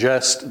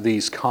digest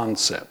these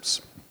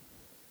concepts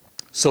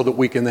so that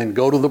we can then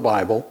go to the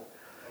Bible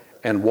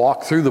and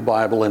walk through the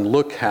Bible and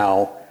look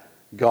how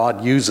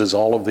God uses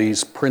all of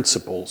these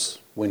principles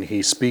when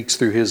he speaks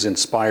through his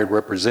inspired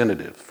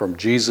representative, from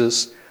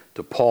Jesus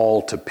to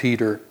Paul to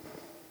Peter.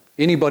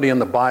 Anybody in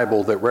the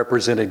Bible that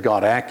represented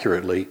God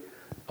accurately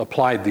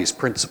applied these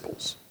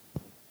principles.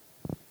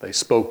 They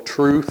spoke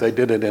truth. They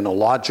did it in a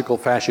logical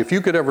fashion. If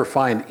you could ever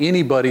find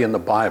anybody in the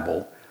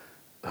Bible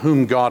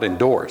whom God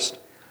endorsed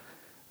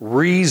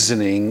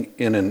reasoning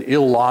in an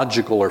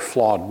illogical or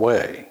flawed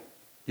way,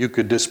 you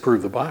could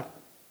disprove the Bible.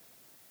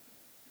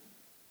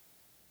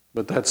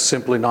 But that's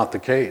simply not the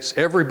case.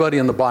 Everybody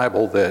in the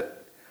Bible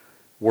that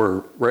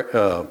were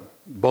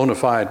bona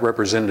fide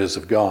representatives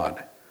of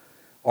God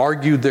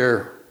argued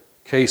their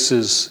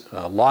cases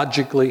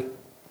logically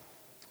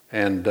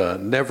and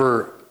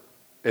never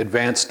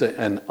advanced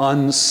an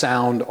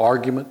unsound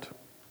argument.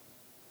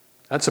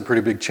 That's a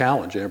pretty big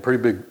challenge and a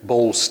pretty big,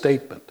 bold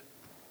statement.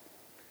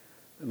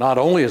 Not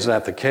only is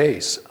that the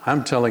case,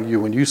 I'm telling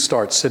you, when you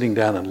start sitting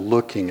down and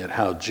looking at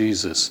how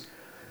Jesus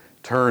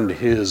turned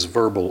his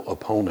verbal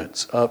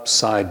opponents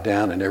upside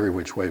down in every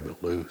which way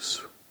but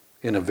loose,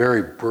 in a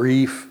very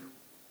brief,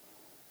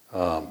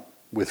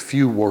 with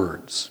few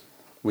words.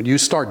 When you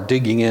start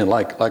digging in,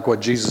 like what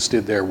Jesus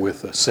did there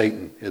with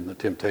Satan in the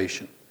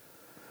temptation,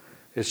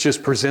 it's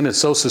just presented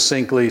so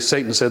succinctly.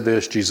 Satan said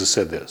this, Jesus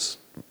said this.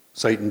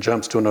 Satan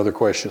jumps to another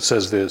question,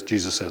 says this,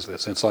 Jesus says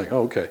this. And it's like,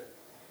 oh, okay.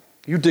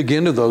 You dig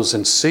into those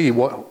and see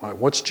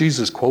what's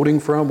Jesus quoting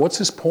from? What's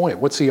his point?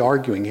 What's he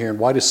arguing here? And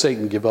why does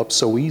Satan give up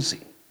so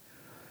easy?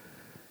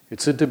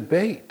 It's a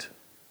debate.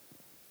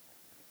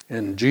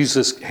 And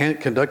Jesus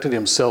conducted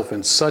himself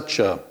in such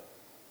a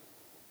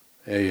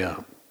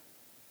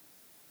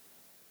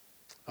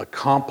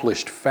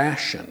accomplished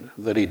fashion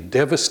that he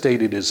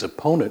devastated his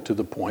opponent to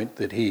the point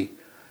that he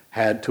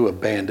had to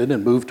abandon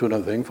and move to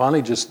another thing,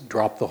 finally just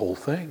drop the whole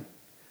thing.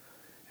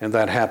 And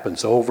that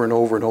happens over and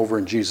over and over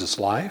in Jesus'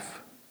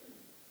 life.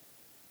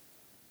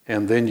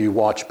 And then you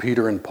watch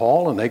Peter and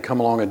Paul, and they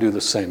come along and do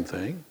the same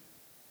thing.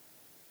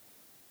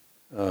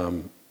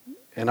 And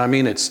I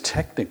mean, it's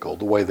technical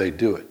the way they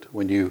do it.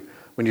 When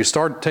you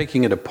start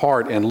taking it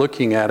apart and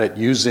looking at it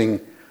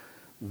using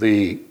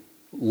the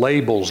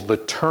labels, the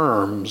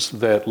terms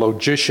that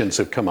logicians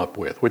have come up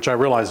with, which I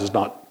realize is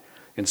not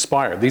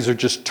inspired. These are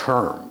just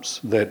terms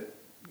that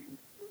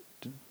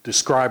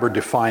describe or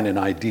define an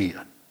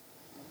idea.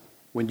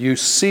 When you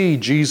see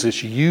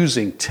Jesus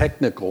using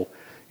technical,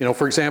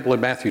 for example,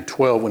 in Matthew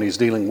 12, when he's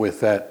dealing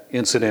with that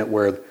incident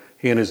where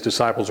he and his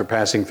disciples are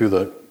passing through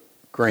the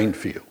grain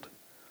field,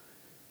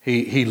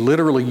 he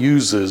literally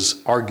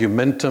uses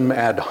argumentum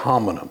ad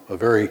hominem, a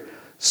very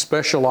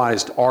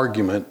specialized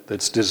argument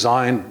that's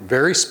designed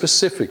very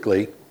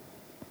specifically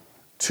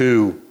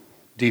to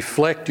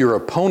deflect your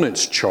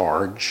opponent's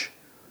charge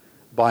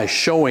by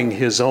showing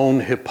his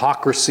own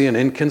hypocrisy and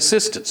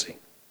inconsistency.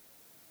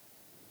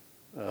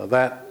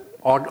 That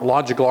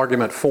logical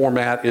argument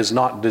format is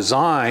not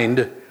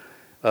designed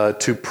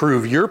to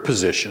prove your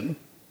position.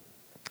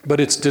 But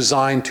it's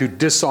designed to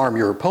disarm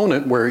your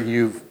opponent where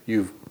you've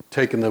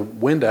taken the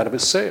wind out of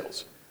his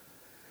sails.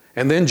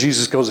 And then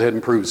Jesus goes ahead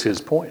and proves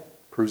his point,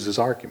 proves his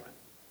argument.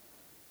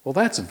 Well,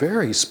 that's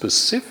very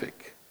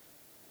specific.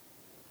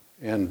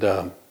 And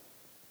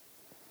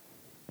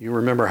you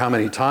remember how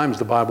many times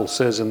the Bible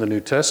says in the New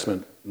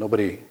Testament,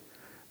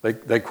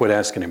 they quit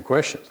asking him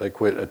questions. They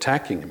quit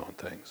attacking him on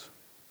things.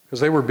 Because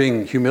they were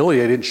being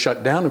humiliated and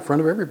shut down in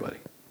front of everybody.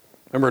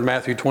 Remember in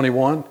Matthew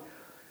 21,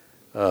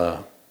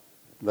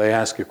 they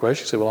ask a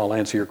question. You say, well, I'll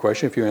answer your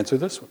question if you answer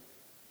this one.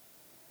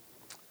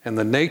 And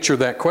the nature of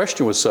that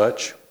question was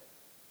such,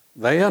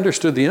 they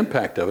understood the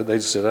impact of it. They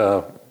said,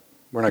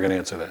 we're not going to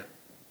answer that.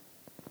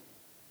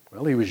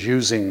 Well, he was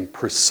using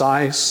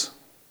precise,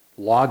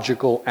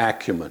 logical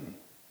acumen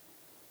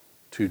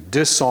to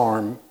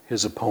disarm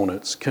his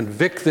opponents,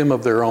 convict them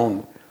of their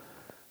own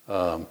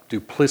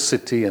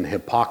duplicity and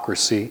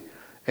hypocrisy,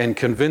 and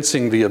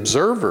convincing the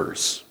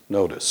observers,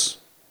 notice,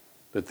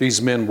 that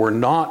these men were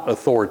not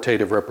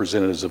authoritative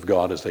representatives of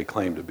God as they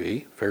claimed to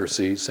be,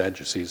 Pharisees,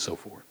 Sadducees, so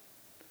forth.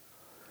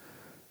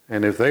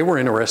 And if they were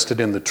interested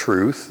in the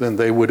truth, then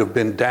they would have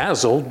been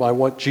dazzled by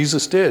what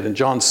Jesus did. In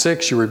John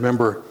 6, you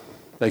remember,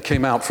 they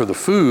came out for the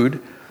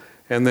food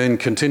and then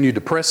continued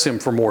to press him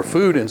for more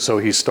food, and so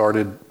he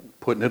started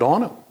putting it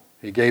on them.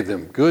 He gave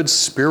them good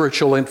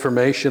spiritual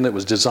information that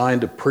was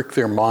designed to prick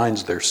their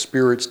minds, their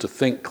spirits, to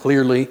think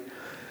clearly.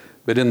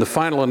 But in the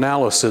final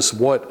analysis,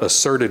 what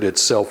asserted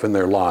itself in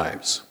their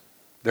lives?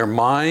 Their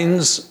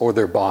minds or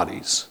their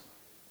bodies?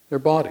 Their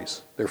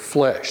bodies, their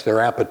flesh, their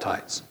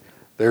appetites.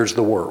 There's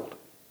the world.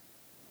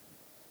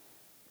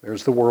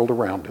 There's the world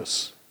around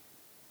us.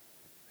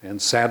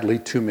 And sadly,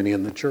 too many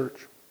in the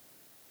church.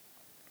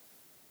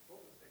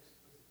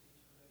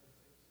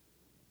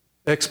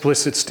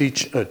 Explicit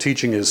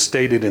teaching is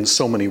stated in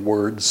so many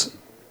words.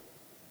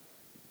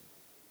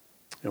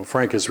 You know,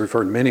 Frank has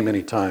referred many,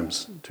 many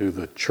times to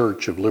the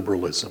Church of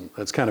Liberalism.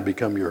 That's kind of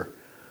become your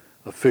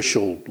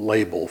official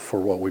label for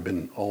what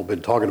we've all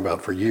been talking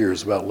about for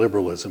years about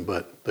liberalism.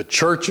 But the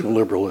Church of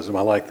Liberalism,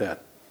 I like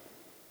that.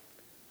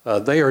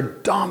 They are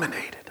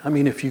dominated. I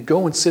mean, if you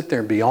go and sit there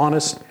and be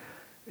honest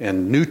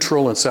and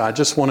neutral and say, I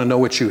just want to know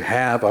what you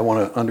have. I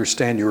want to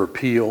understand your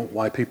appeal,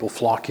 why people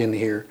flock in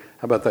here.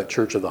 How about that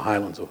Church of the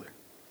Highlands over there?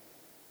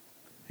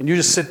 And you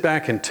just sit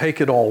back and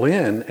take it all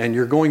in, and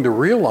you're going to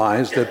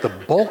realize that the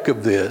bulk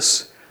of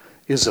this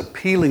is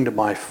appealing to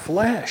my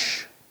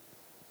flesh.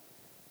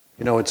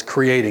 You know, it's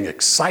creating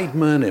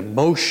excitement,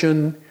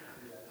 emotion.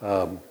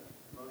 I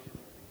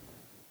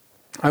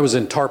was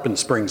in Tarpon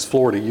Springs,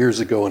 Florida years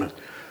ago in a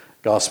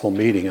gospel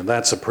meeting, and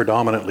that's a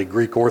predominantly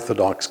Greek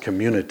Orthodox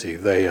community.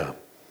 They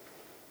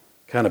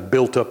kind of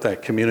built up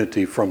that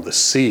community from the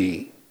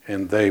sea,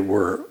 and they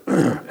were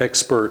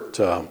expert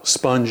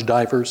sponge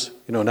divers.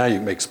 You know, now you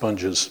can make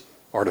sponges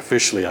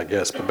artificially, I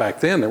guess, but back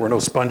then there were no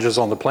sponges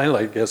on the planet,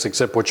 I guess,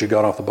 except what you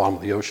got off the bottom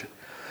of the ocean.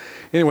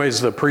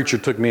 Anyways, the preacher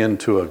took me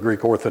into a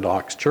Greek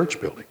Orthodox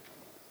church building.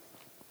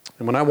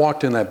 And when I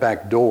walked in that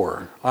back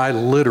door, I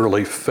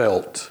literally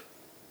felt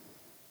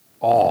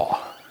awe,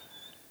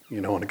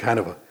 you know, and a kind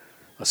of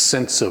a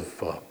sense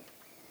of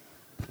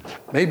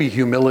maybe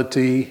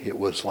humility. It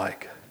was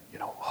like, you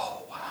know,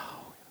 oh, wow.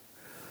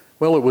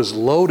 Well, it was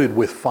loaded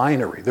with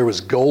finery. There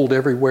was gold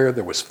everywhere.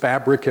 There was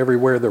fabric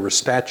everywhere. There were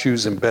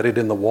statues embedded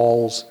in the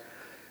walls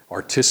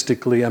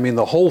artistically. I mean,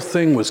 the whole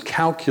thing was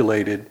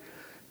calculated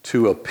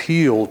to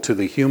appeal to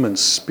the human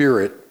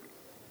spirit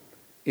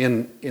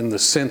in the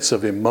sense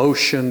of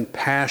emotion,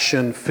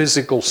 passion,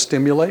 physical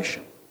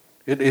stimulation.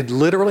 It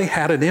literally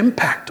had an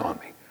impact on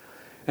me.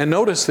 And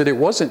notice that it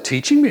wasn't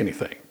teaching me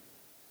anything.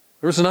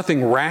 There was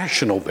nothing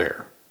rational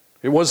there.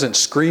 It wasn't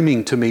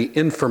screaming to me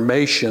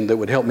information that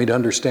would help me to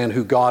understand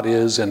who God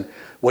is and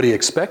what He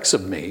expects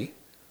of me.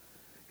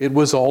 It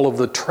was all of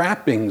the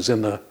trappings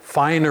and the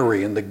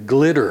finery and the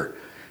glitter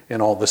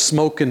and all the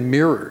smoke and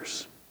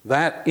mirrors.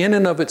 That in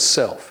and of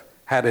itself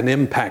had an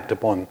impact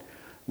upon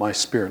my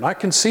spirit. And I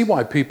can see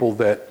why people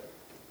that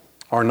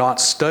are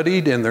not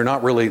studied and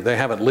they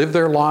haven't lived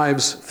their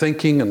lives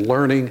thinking and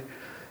learning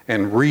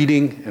and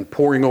reading and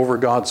poring over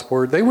God's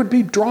Word, they would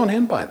be drawn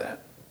in by that.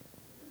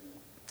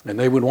 And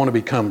they would want to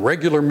become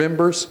regular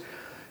members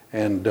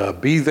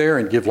and be there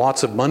and give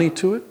lots of money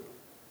to it.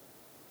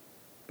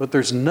 But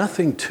there's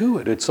nothing to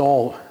it. It's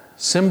all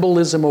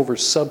symbolism over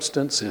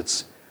substance.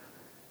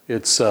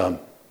 It's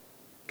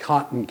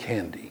cotton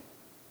candy.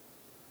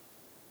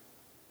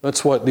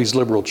 That's what these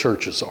liberal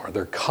churches are.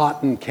 They're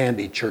cotton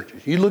candy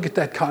churches. You look at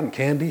that cotton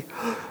candy,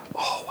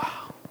 oh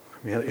wow.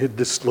 I mean, it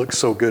just looks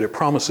so good. It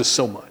promises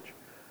so much.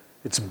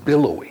 It's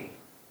billowy.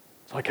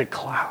 It's like a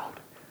cloud.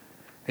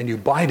 And you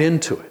bite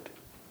into it.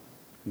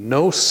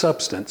 No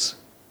substance,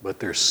 but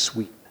there's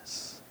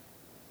sweetness.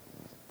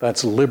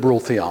 That's liberal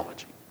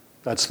theology.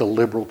 That's the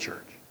liberal church.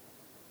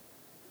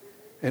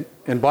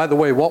 And by the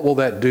way, what will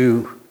that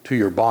do to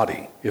your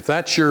body? If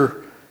that's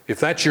your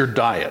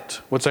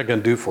diet, what's that going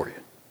to do for you?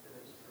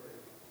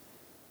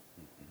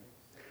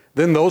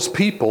 Then those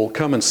people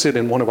come and sit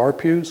in one of our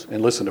pews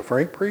and listen to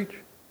Frank preach.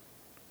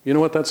 You know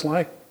what that's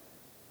like?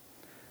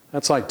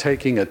 That's like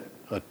taking a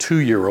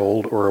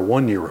 2-year-old or a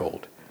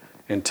 1-year-old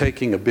and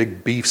taking a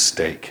big beef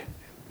steak,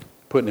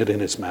 putting it in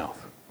his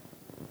mouth.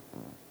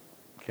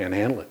 Can't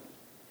handle it.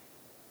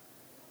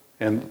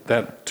 And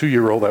that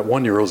 2-year-old, that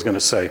 1-year-old is going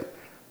to say,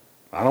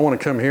 I don't want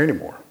to come here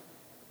anymore.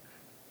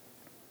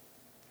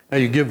 Now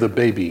you give the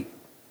baby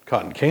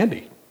cotton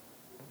candy,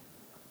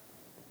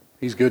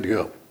 he's good to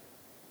go.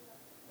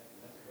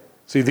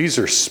 See, these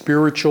are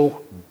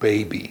spiritual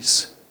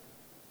babies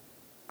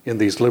in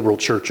these liberal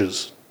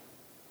churches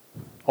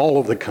all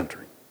over the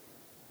country.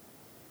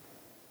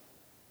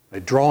 They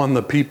draw on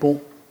the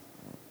people.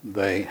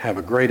 They have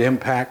a great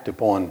impact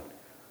upon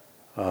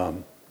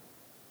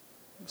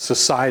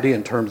society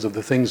in terms of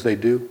the things they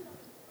do.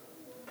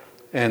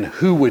 And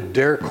who would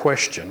dare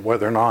question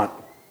whether or not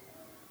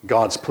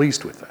God's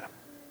pleased with that?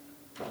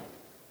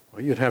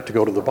 Well, you'd have to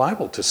go to the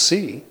Bible to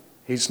see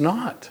he's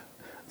not.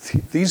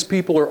 These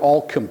people are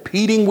all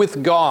competing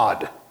with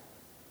God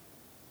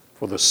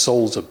for the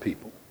souls of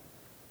people.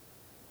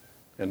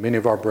 And many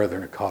of our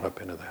brethren are caught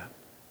up into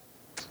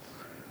that.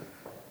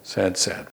 Sad, sad.